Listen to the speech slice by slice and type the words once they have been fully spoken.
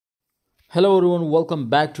Hello everyone, welcome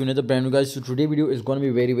back to another brand new guys. So today video is going to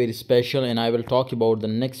be very special and I will talk about the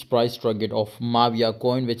next price target of MAVIA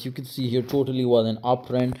coin, which you can see here totally was an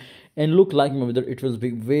uptrend and look like whether it will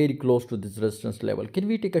be very close to this resistance level. Can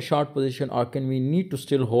we take a short position or can we need to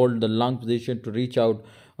still hold the long position to reach out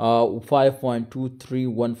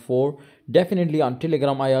 5.2314? Definitely on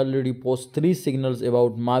Telegram I already post three signals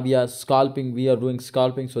about MAVIA scalping. We are doing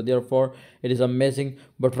scalping, so therefore it is amazing.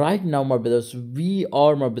 But right now my brothers,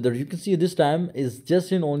 my brothers, you can see this time is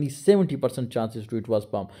just in only 70% chances to it was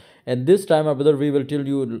pump, and this time my brother we will tell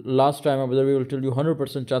you, last time my brother we will tell you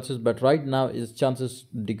 100% chances, but right now is chances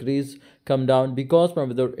decrease, come down, because my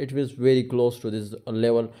brother it was very close to this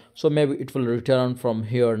level, so maybe it will return from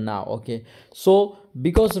here now. Okay, so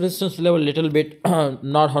because resistance level little bit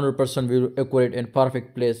not 100% will accurate and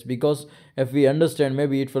perfect place, because if we understand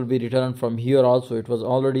maybe it will be returned from here also. It was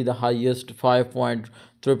already the highest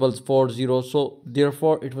 5.4440, so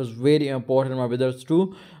therefore it was very important my brothers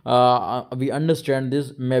to we understand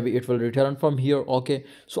this, maybe it will return from here. Okay,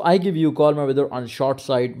 so I give you call my brother on short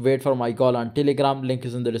side, wait for my call on Telegram, link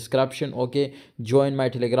is in the description. Okay, join my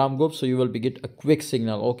Telegram group so you will be get a quick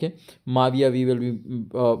signal. Okay, MAVIA we will be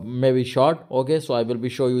maybe short. Okay, so I will be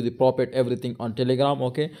show you the profit everything on Telegram.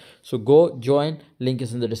 Okay, so go join, link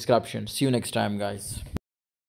is in the description. See you next time guys.